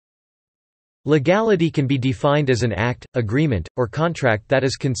Legality can be defined as an act, agreement, or contract that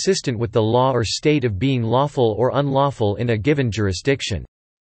is consistent with the law or state of being lawful or unlawful in a given jurisdiction.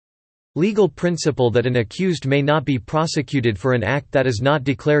 Legal principle that an accused may not be prosecuted for an act that is not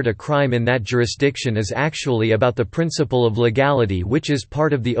declared a crime in that jurisdiction is actually about the principle of legality, which is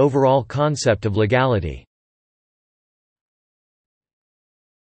part of the overall concept of legality.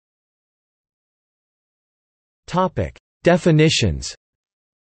 Definitions.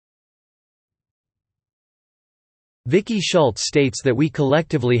 Vicky Schultz states that we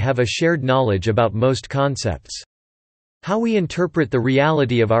collectively have a shared knowledge about most concepts. How we interpret the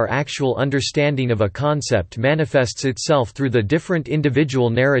reality of our actual understanding of a concept manifests itself through the different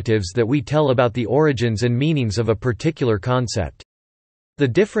individual narratives that we tell about the origins and meanings of a particular concept. The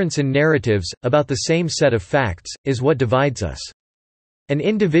difference in narratives, about the same set of facts, is what divides us. An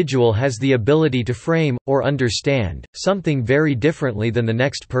individual has the ability to frame, or understand, something very differently than the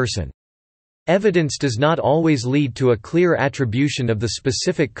next person. Evidence does not always lead to a clear attribution of the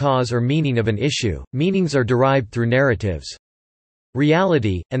specific cause or meaning of an issue. Meanings are derived through narratives.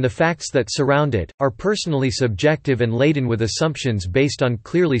 Reality, and the facts that surround it, are personally subjective and laden with assumptions based on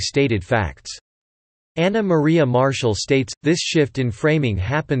clearly stated facts. Anna Maria Marshall states, this shift in framing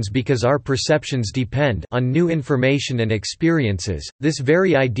happens because our perceptions depend on new information and experiences. This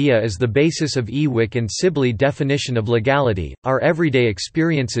very idea is the basis of Ewick and Sibley definition of legality. Our everyday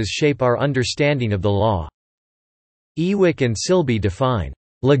experiences shape our understanding of the law. Ewick and Sibley define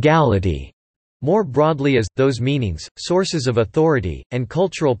legality more broadly as those meanings, sources of authority, and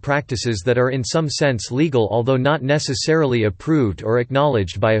cultural practices that are in some sense legal although not necessarily approved or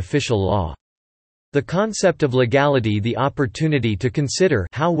acknowledged by official law. The concept of legality, the opportunity to consider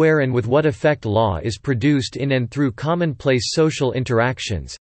how, where and with what effect law is produced in and through commonplace social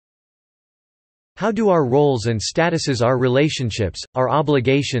interactions. How do our roles and statuses, our relationships, our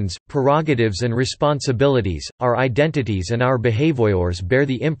obligations, prerogatives and responsibilities, our identities and our behaviors bear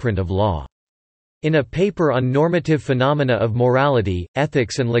the imprint of law? In a paper on normative phenomena of morality,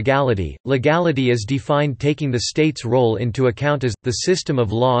 ethics and legality, legality is defined taking the state's role into account as, the system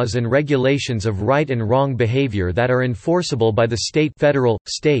of laws and regulations of right and wrong behavior that are enforceable by the state, federal,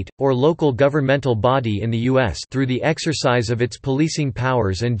 state, or local governmental body in the U.S. through the exercise of its policing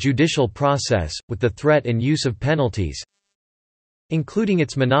powers and judicial process, with the threat and use of penalties, including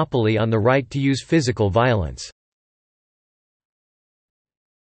its monopoly on the right to use physical violence.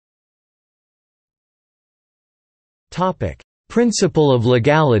 Principle of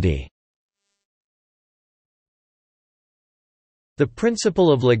legality. The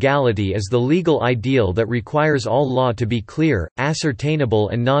principle of legality is the legal ideal that requires all law to be clear, ascertainable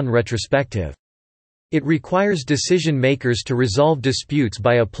and non-retrospective. It requires decision-makers to resolve disputes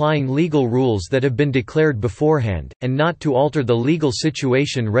by applying legal rules that have been declared beforehand, and not to alter the legal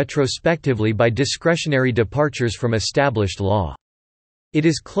situation retrospectively by discretionary departures from established law. It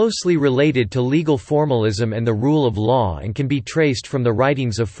is closely related to legal formalism and the rule of law and can be traced from the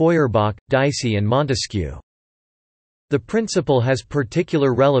writings of Feuerbach, Dicey and Montesquieu. The principle has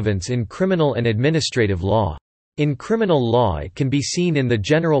particular relevance in criminal and administrative law. In criminal law it can be seen in the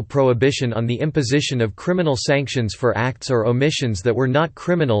general prohibition on the imposition of criminal sanctions for acts or omissions that were not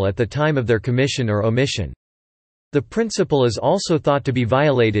criminal at the time of their commission or omission. The principle is also thought to be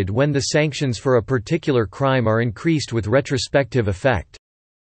violated when the sanctions for a particular crime are increased with retrospective effect.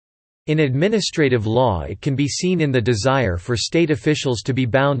 In administrative law it can be seen in the desire for state officials to be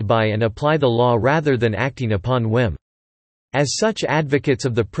bound by and apply the law rather than acting upon whim. As such, advocates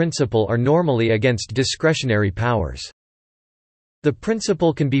of the principle are normally against discretionary powers. The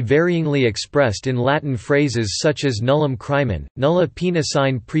principle can be varyingly expressed in Latin phrases such as nullum crimen, nulla pena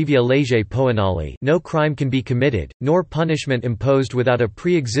sine previa lege poenale, no crime can be committed, nor punishment imposed without a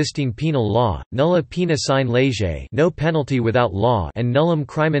pre-existing penal law, nulla pena sine lege, no penalty without law, and nullum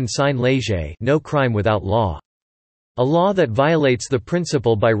crimen sine lege, no crime without law. A law that violates the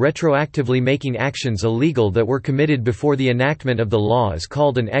principle by retroactively making actions illegal that were committed before the enactment of the law is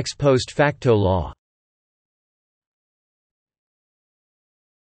called an ex post facto law.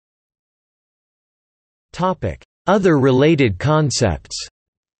 Other related concepts.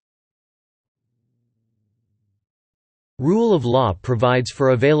 Rule of law provides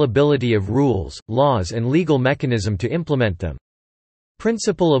for availability of rules, laws and legal mechanism to implement them.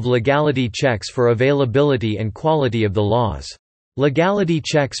 Principle of legality checks for availability and quality of the laws. Legality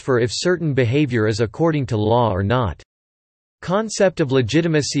checks for if certain behavior is according to law or not. Concept of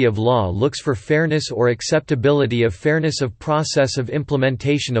legitimacy of law looks for fairness or acceptability of fairness of process of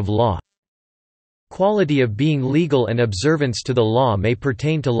implementation of law. Quality of being legal and observance to the law may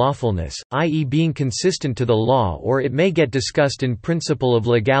pertain to lawfulness, i.e. being consistent to the law, or it may get discussed in principle of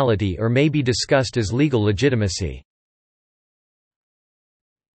legality or may be discussed as legal legitimacy.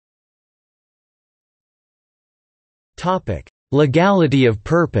 Legality of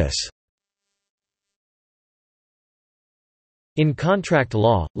purpose. In contract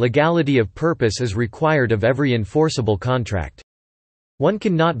law, legality of purpose is required of every enforceable contract. One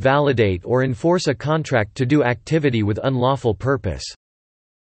cannot validate or enforce a contract to do activity with unlawful purpose.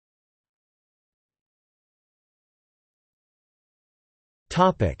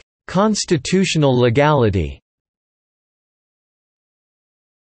 Constitutional legality.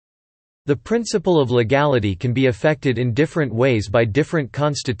 The principle of legality can be affected in different ways by different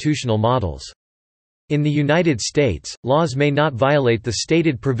constitutional models. In the United States, laws may not violate the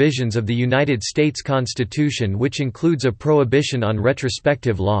stated provisions of the United States Constitution, which includes a prohibition on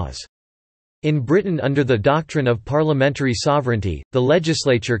retrospective laws. In Britain, under the doctrine of parliamentary sovereignty, the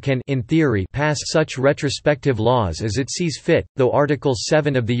legislature can, in theory, pass such retrospective laws as it sees fit, though Article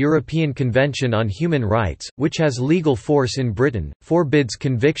 7 of the European Convention on Human Rights, which has legal force in Britain, forbids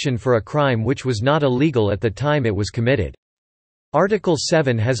conviction for a crime which was not illegal at the time it was committed. Article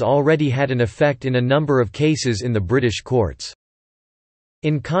 7 has already had an effect in a number of cases in the British courts.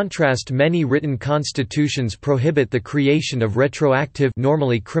 In contrast, many written constitutions prohibit the creation of retroactive,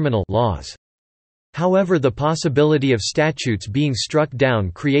 normally criminal, laws. However, the possibility of statutes being struck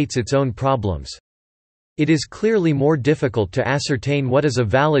down creates its own problems. It is clearly more difficult to ascertain what is a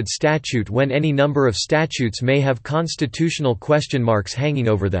valid statute when any number of statutes may have constitutional question marks hanging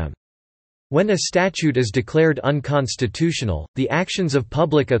over them. When a statute is declared unconstitutional, the actions of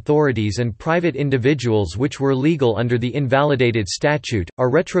public authorities and private individuals which were legal under the invalidated statute, are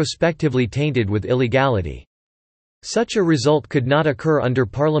retrospectively tainted with illegality. Such a result could not occur under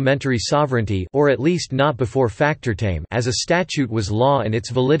parliamentary sovereignty, or at least not before factortame, as a statute was law and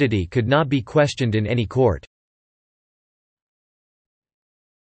its validity could not be questioned in any court.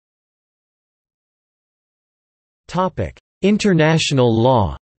 International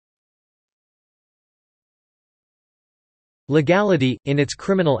law. Legality, in its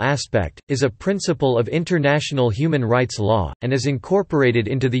criminal aspect, is a principle of international human rights law, and is incorporated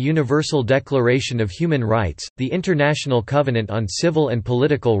into the Universal Declaration of Human Rights, the International Covenant on Civil and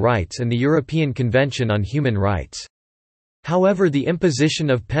Political Rights and the European Convention on Human Rights. However, the imposition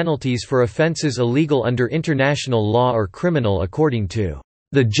of penalties for offences illegal under international law or criminal according to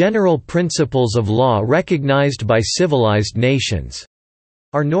the general principles of law recognized by civilized nations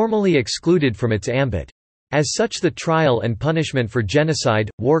are normally excluded from its ambit. As such, the trial and punishment for genocide,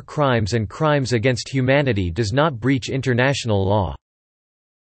 war crimes and crimes against humanity does not breach international law.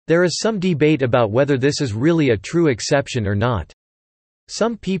 There is some debate about whether this is really a true exception or not.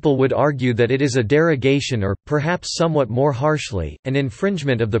 Some people would argue that it is a derogation or, perhaps somewhat more harshly, an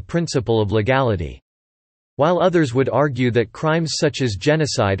infringement of the principle of legality. While others would argue that crimes such as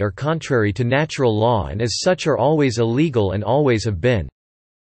genocide are contrary to natural law and as such are always illegal and always have been.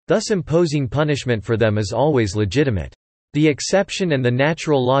 Thus imposing punishment for them is always legitimate. The exception and the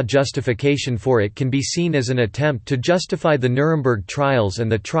natural law justification for it can be seen as an attempt to justify the Nuremberg trials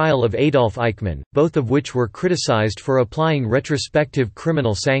and the trial of Adolf Eichmann, both of which were criticized for applying retrospective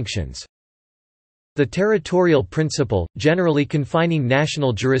criminal sanctions. The territorial principle, generally confining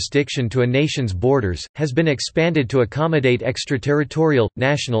national jurisdiction to a nation's borders, has been expanded to accommodate extraterritorial,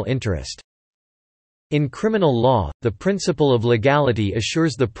 national interest. In criminal law, the principle of legality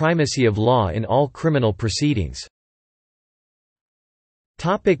assures the primacy of law in all criminal proceedings.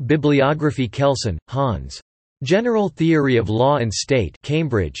 Bibliography. Kelson, Hans. General Theory of Law and State,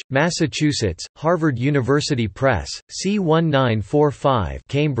 Cambridge, Massachusetts, Harvard University Press, C1945,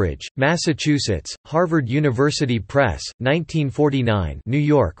 Cambridge, Massachusetts, Harvard University Press, 1949, New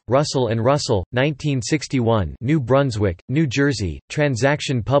York, Russell and Russell, 1961, New Brunswick, New Jersey,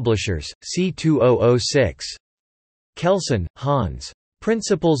 Transaction Publishers, C2006. Kelson, Hans.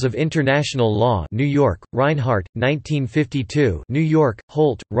 Principles of International Law, New York, Reinhardt, 1952, New York,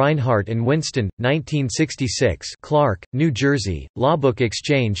 Holt, Reinhardt and Winston, 1966, Clark, New Jersey, Lawbook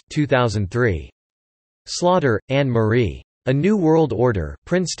Exchange, 2003. Slaughter, Anne-Marie. A New World Order,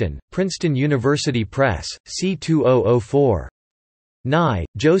 Princeton, Princeton University Press, C2004. Nye,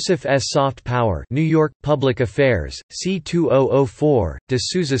 Joseph S. Soft Power, New York, Public Affairs, C2004, De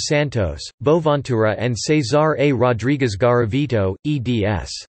Souza Santos, Boaventura and Cesar A. Rodriguez Garavito,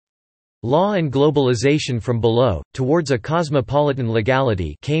 eds. Law and Globalization from Below, Towards a Cosmopolitan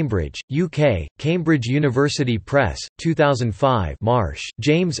Legality, Cambridge, UK, Cambridge University Press, 2005. Marsh,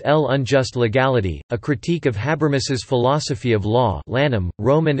 James L. Unjust Legality, A Critique of Habermas's Philosophy of Law, Lanham,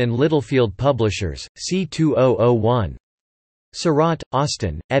 Rowman and Littlefield Publishers, C2001. Surratt,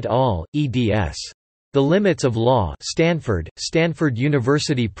 Austin, et al., eds. The Limits of Law, Stanford, Stanford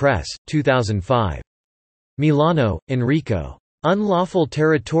University Press, 2005. Milano, Enrico. Unlawful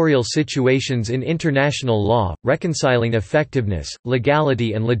Territorial Situations in International Law, Reconciling Effectiveness,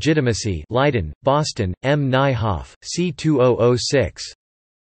 Legality and Legitimacy, Leiden, Boston, M. Nijhoff, C2006.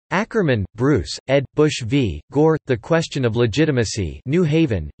 Ackerman, Bruce, ed. Bush v. Gore, The Question of Legitimacy, New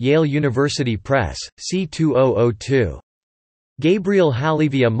Haven, Yale University Press, C2002. Gabriel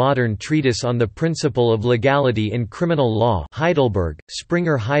Halevi, A Modern Treatise on the Principle of Legality in Criminal Law, Heidelberg,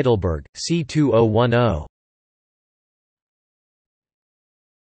 Springer Heidelberg, C2010.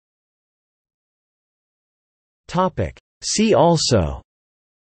 See also: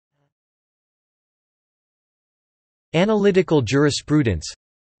 Analytical jurisprudence,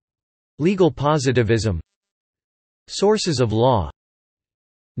 Legal positivism, Sources of law,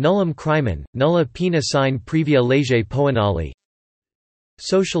 Nullum crimen, nulla pena sine previa lege poenale,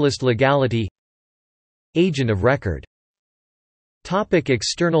 Socialist legality, Agent of record.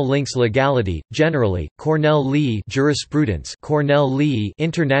 External links. Legality, generally, Cornell Lee Jurisprudence, Cornell Lee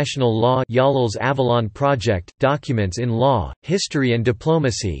International Law, Yawl's Avalon Project, Documents in Law, History and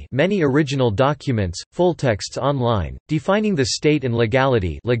Diplomacy, many original documents, full texts online, defining the state and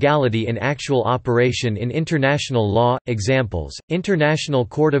legality, legality in actual operation in international law. Examples: International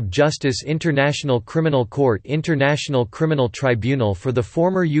Court of Justice, International Criminal Court, International Criminal Tribunal for the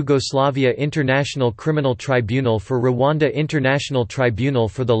former Yugoslavia, International Criminal Tribunal for Rwanda, International Tribunal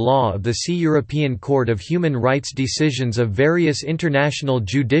for the Law of the Sea, European Court of Human Rights, decisions of various international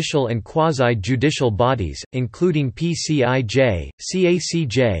judicial and quasi-judicial bodies, including PCIJ,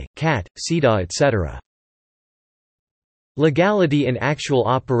 CACJ, CAT, CEDAW, etc. Legality in actual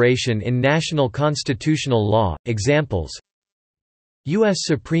operation in national constitutional law. Examples: U.S.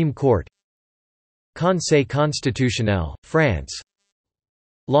 Supreme Court, Conseil constitutionnel, France,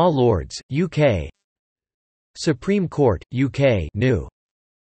 Law Lords, UK, Supreme Court, UK, New